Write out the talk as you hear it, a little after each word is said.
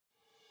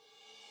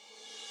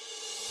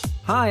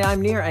Hi,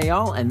 I'm Nir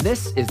Eyal, and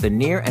this is the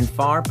Near and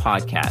Far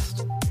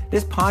podcast.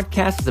 This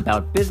podcast is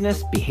about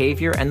business,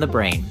 behavior, and the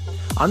brain.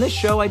 On this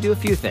show, I do a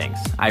few things.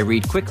 I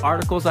read quick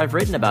articles I've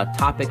written about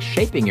topics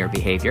shaping your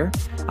behavior.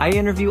 I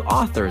interview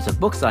authors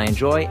of books I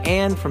enjoy,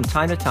 and from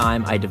time to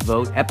time, I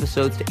devote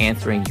episodes to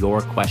answering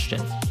your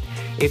questions.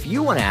 If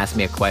you want to ask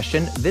me a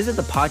question, visit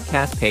the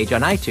podcast page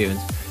on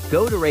iTunes,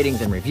 go to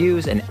ratings and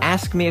reviews, and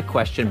ask me a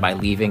question by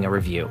leaving a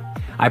review.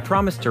 I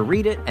promise to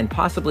read it and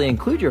possibly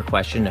include your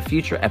question in a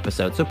future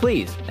episode, so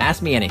please,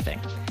 ask me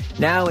anything.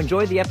 Now,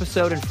 enjoy the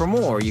episode, and for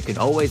more, you can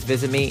always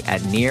visit me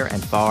at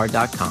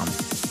nearandfar.com.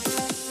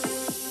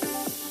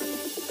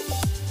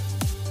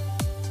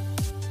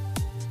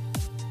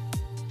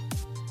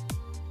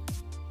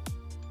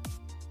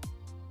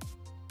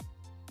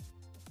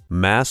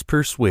 Mass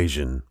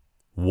Persuasion,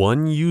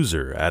 One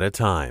User at a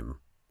Time,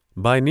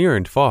 by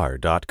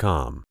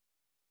nearandfar.com.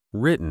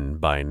 Written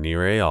by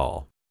Nir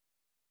Eyal.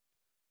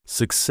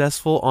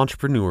 Successful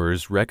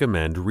entrepreneurs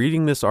recommend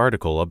reading this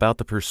article about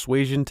the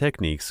persuasion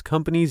techniques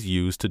companies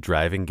use to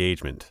drive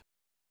engagement.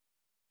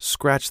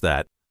 Scratch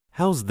that.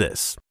 How's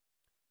this?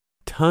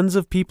 Tons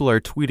of people are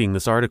tweeting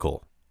this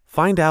article.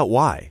 Find out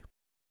why.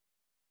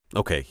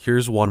 Okay,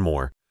 here's one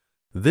more.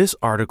 This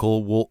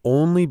article will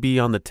only be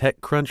on the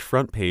TechCrunch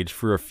front page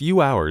for a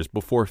few hours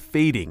before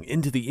fading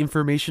into the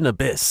information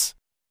abyss.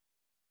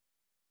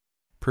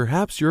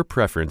 Perhaps your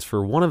preference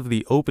for one of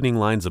the opening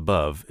lines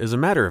above is a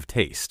matter of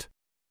taste.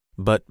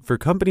 But for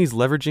companies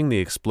leveraging the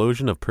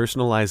explosion of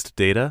personalized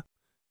data,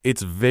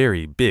 it's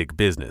very big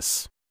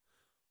business.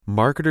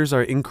 Marketers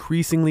are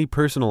increasingly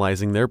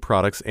personalizing their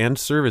products and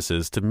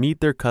services to meet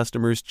their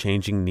customers'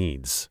 changing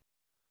needs.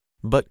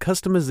 But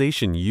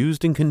customization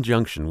used in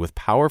conjunction with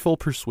powerful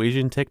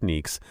persuasion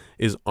techniques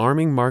is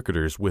arming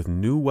marketers with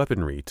new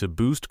weaponry to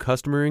boost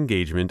customer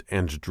engagement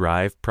and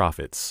drive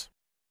profits.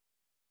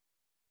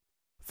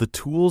 The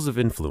tools of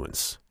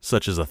influence,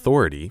 such as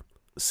authority,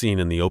 seen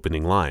in the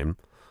opening line,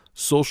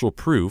 social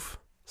proof,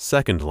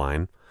 second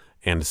line,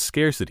 and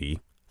scarcity,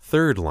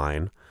 third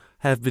line,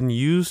 have been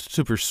used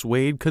to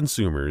persuade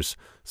consumers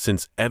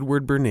since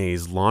Edward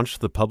Bernays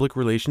launched the public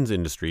relations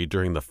industry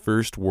during the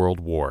First World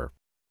War.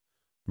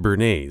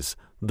 Bernays,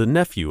 the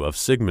nephew of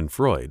Sigmund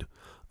Freud,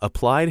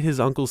 applied his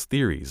uncle's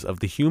theories of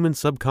the human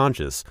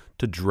subconscious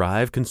to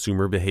drive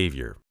consumer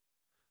behavior.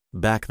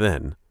 Back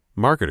then,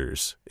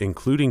 marketers,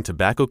 including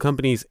tobacco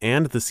companies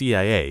and the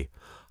CIA,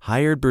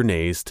 hired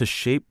Bernays to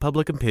shape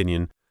public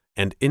opinion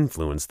and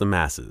influence the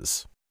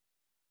masses.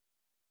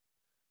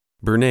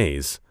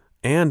 Bernays,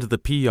 and the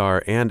PR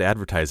and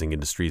advertising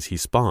industries he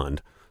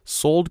spawned,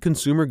 sold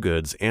consumer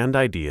goods and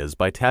ideas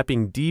by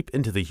tapping deep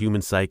into the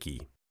human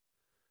psyche.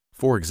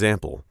 For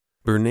example,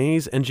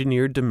 Bernays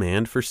engineered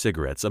demand for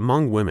cigarettes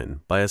among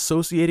women by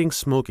associating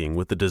smoking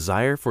with the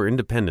desire for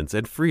independence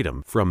and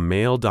freedom from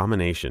male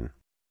domination.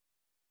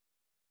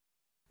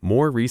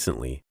 More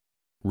recently,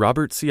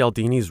 Robert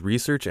Cialdini's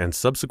research and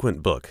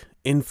subsequent book,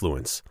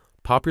 Influence,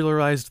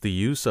 popularized the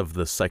use of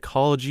the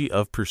psychology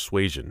of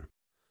persuasion.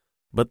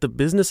 But the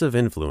business of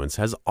influence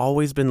has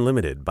always been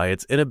limited by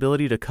its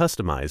inability to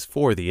customize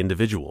for the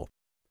individual.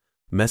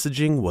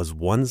 Messaging was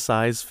one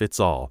size fits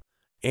all,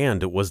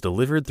 and it was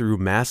delivered through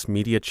mass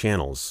media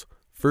channels,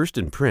 first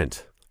in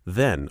print,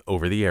 then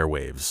over the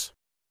airwaves.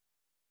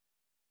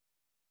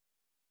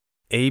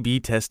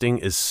 A/B testing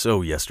is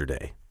so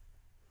yesterday.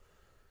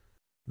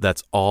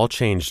 That's all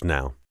changed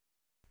now.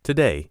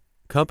 Today,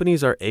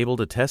 companies are able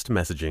to test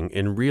messaging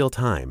in real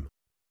time,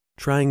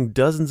 trying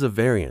dozens of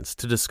variants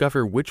to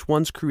discover which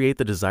ones create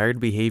the desired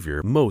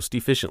behavior most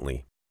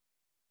efficiently.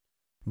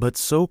 But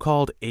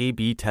so-called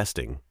A/B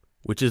testing,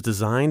 which is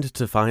designed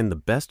to find the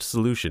best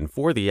solution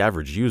for the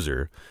average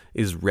user,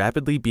 is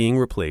rapidly being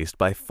replaced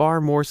by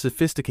far more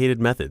sophisticated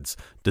methods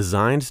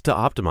designed to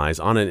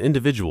optimize on an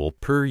individual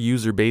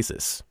per-user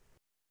basis.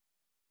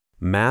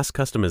 Mass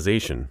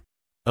customization,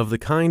 of the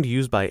kind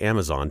used by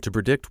Amazon to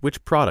predict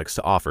which products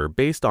to offer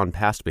based on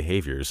past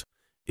behaviors,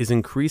 is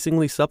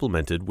increasingly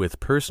supplemented with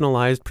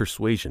personalized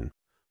persuasion,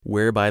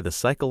 whereby the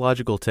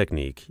psychological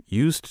technique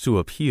used to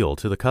appeal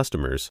to the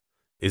customers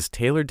is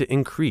tailored to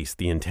increase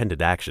the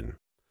intended action.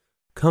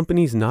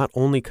 Companies not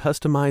only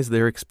customize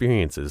their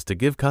experiences to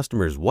give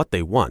customers what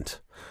they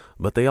want,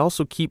 but they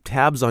also keep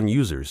tabs on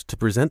users to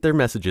present their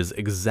messages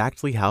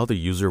exactly how the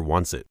user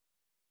wants it.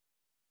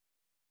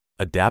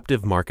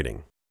 Adaptive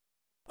marketing.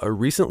 A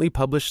recently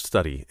published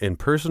study in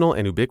Personal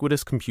and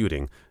Ubiquitous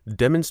Computing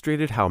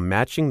demonstrated how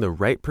matching the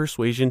right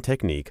persuasion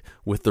technique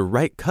with the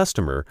right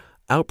customer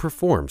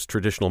outperforms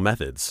traditional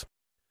methods.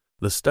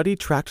 The study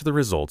tracked the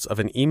results of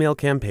an email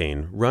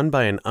campaign run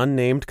by an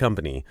unnamed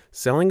company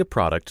selling a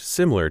product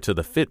similar to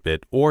the Fitbit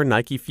or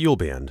Nike Fuel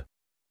Band.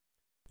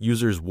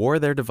 Users wore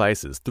their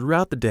devices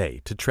throughout the day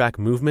to track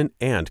movement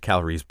and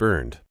calories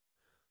burned.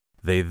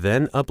 They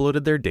then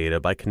uploaded their data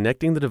by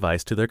connecting the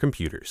device to their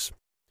computers.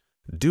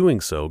 Doing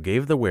so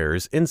gave the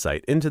wearers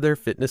insight into their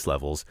fitness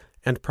levels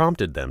and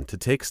prompted them to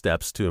take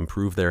steps to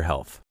improve their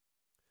health.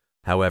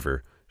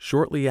 However,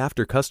 shortly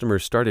after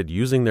customers started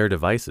using their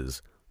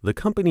devices, the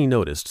company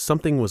noticed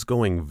something was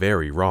going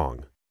very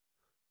wrong.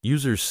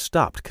 users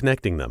stopped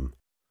connecting them.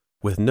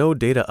 With no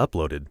data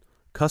uploaded,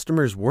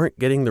 customers weren't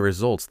getting the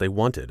results they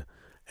wanted,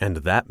 and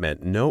that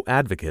meant no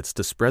advocates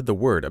to spread the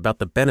word about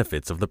the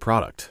benefits of the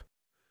product.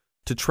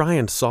 To try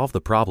and solve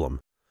the problem,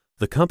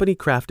 the company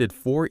crafted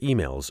 4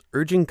 emails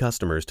urging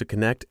customers to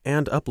connect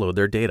and upload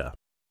their data.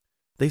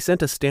 They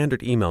sent a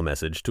standard email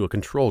message to a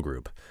control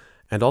group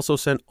and also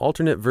sent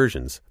alternate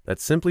versions that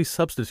simply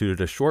substituted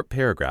a short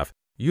paragraph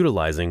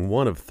utilizing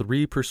one of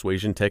 3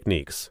 persuasion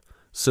techniques,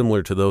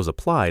 similar to those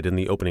applied in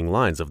the opening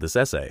lines of this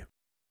essay.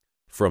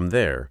 From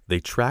there, they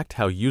tracked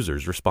how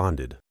users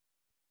responded.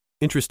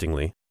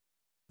 Interestingly,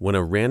 when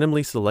a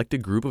randomly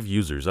selected group of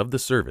users of the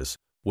service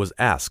was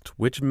asked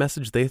which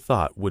message they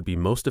thought would be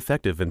most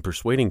effective in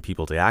persuading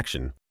people to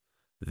action,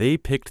 they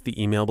picked the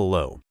email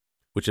below,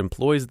 which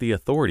employs the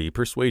authority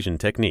persuasion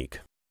technique.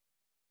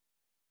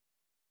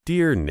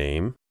 Dear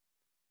name,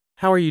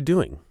 how are you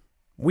doing?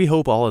 We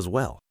hope all is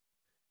well.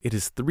 It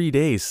is 3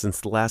 days since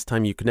the last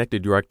time you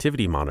connected your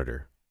activity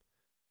monitor.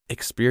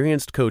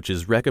 Experienced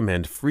coaches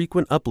recommend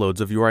frequent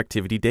uploads of your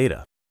activity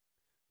data.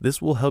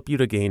 This will help you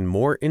to gain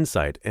more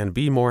insight and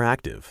be more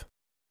active.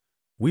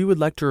 We would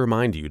like to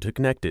remind you to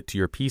connect it to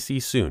your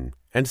PC soon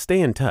and stay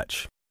in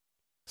touch.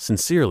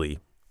 Sincerely,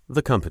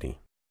 the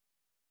company.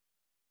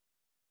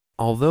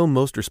 Although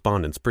most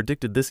respondents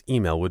predicted this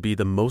email would be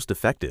the most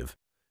effective,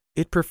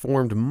 it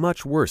performed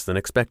much worse than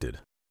expected.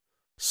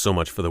 So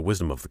much for the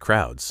wisdom of the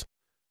crowds.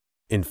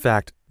 In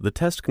fact, the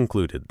test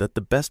concluded that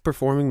the best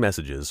performing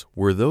messages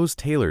were those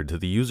tailored to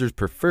the user's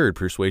preferred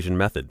persuasion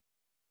method.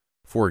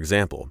 For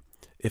example,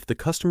 if the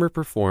customer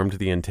performed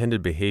the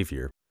intended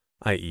behavior,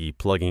 i.e.,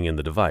 plugging in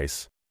the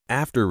device,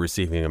 after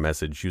receiving a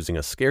message using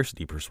a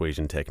scarcity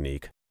persuasion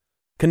technique,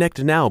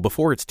 connect now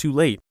before it's too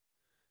late,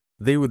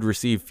 they would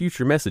receive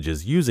future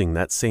messages using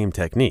that same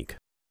technique.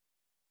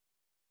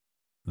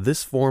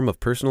 This form of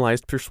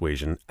personalized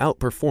persuasion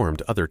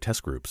outperformed other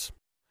test groups.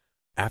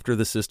 After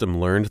the system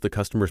learned the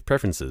customer's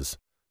preferences,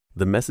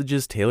 the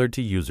messages tailored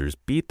to users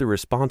beat the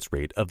response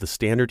rate of the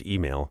standard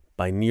email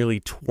by nearly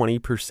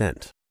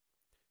 20%.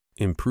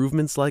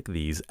 Improvements like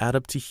these add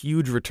up to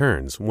huge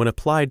returns when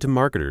applied to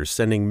marketers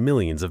sending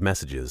millions of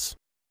messages.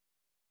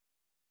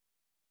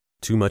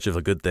 Too much of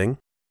a good thing?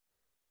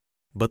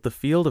 But the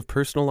field of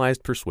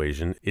personalized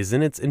persuasion is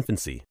in its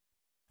infancy,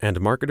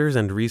 and marketers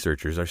and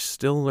researchers are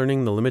still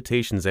learning the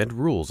limitations and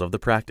rules of the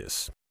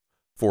practice.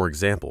 For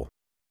example,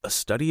 a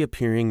study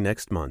appearing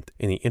next month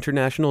in the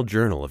International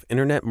Journal of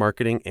Internet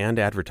Marketing and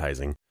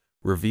Advertising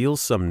reveals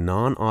some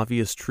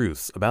non-obvious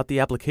truths about the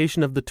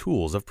application of the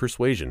tools of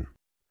persuasion.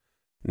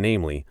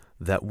 Namely,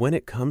 that when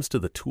it comes to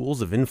the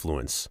tools of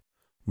influence,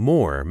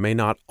 more may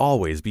not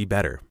always be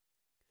better.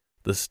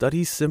 The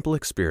study's simple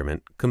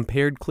experiment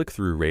compared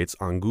click-through rates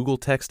on Google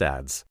text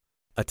ads,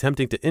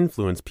 attempting to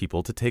influence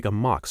people to take a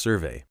mock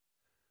survey.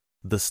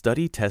 The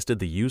study tested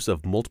the use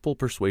of multiple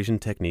persuasion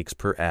techniques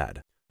per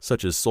ad,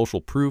 such as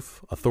social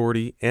proof,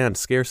 authority, and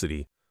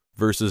scarcity,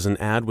 versus an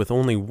ad with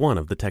only one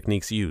of the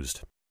techniques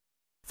used.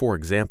 For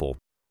example,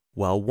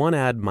 while one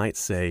ad might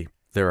say,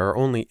 "There are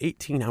only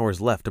 18 hours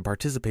left to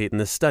participate in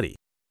this study,"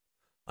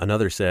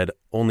 another said,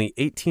 "Only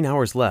 18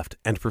 hours left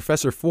and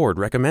Professor Ford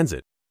recommends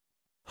it."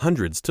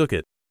 Hundreds took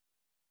it.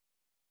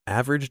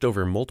 Averaged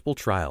over multiple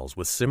trials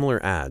with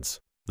similar ads,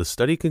 the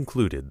study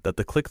concluded that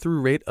the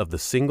click-through rate of the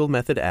single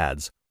method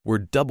ads were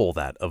double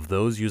that of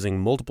those using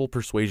multiple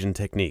persuasion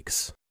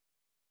techniques.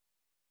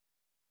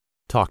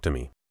 Talk to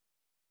me.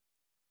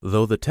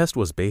 Though the test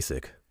was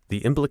basic,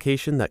 the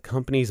implication that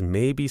companies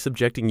may be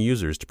subjecting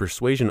users to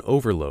persuasion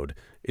overload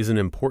is an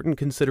important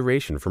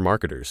consideration for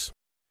marketers.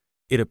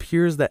 It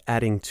appears that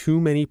adding too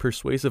many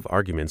persuasive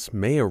arguments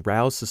may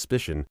arouse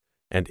suspicion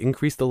and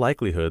increase the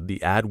likelihood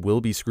the ad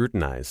will be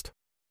scrutinized.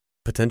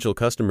 Potential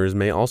customers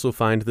may also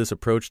find this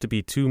approach to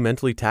be too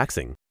mentally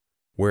taxing,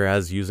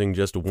 whereas using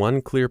just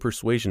one clear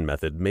persuasion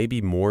method may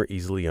be more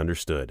easily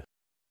understood.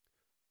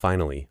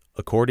 Finally,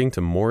 according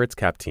to Moritz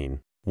Kaptein,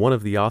 one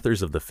of the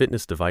authors of the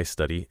fitness device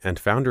study and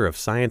founder of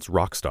Science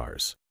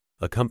Rockstars,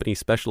 a company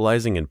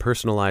specializing in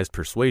personalized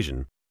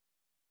persuasion,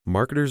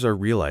 marketers are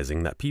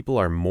realizing that people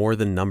are more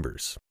than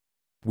numbers.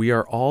 We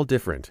are all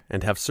different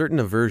and have certain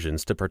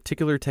aversions to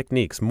particular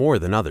techniques more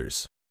than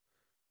others.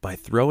 By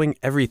throwing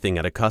everything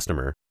at a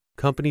customer,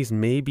 companies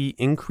may be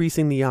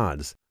increasing the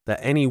odds that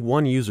any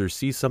one user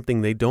sees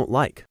something they don't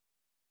like.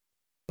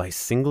 By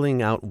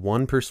singling out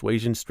one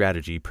persuasion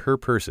strategy per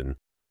person,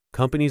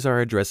 companies are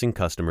addressing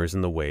customers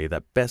in the way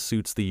that best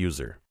suits the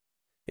user.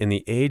 In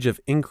the age of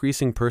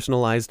increasing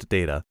personalized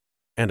data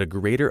and a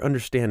greater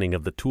understanding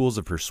of the tools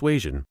of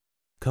persuasion,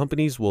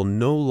 companies will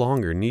no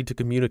longer need to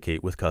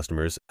communicate with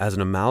customers as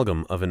an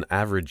amalgam of an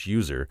average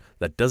user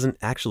that doesn't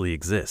actually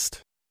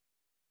exist.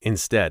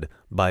 Instead,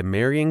 by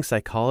marrying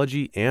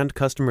psychology and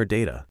customer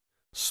data,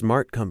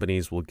 smart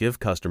companies will give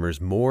customers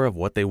more of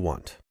what they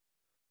want: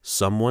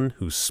 someone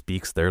who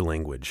speaks their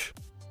language.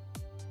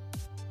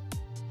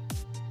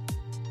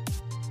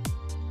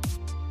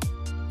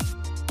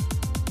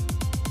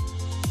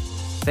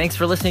 Thanks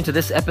for listening to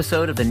this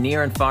episode of the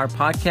Near and Far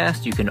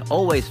podcast. You can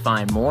always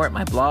find more at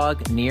my blog,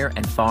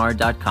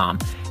 nearandfar.com.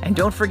 And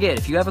don't forget,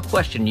 if you have a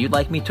question you'd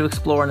like me to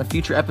explore in a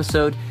future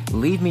episode,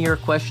 leave me your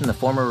question in the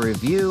form of a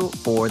review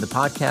for the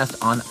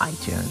podcast on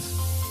iTunes.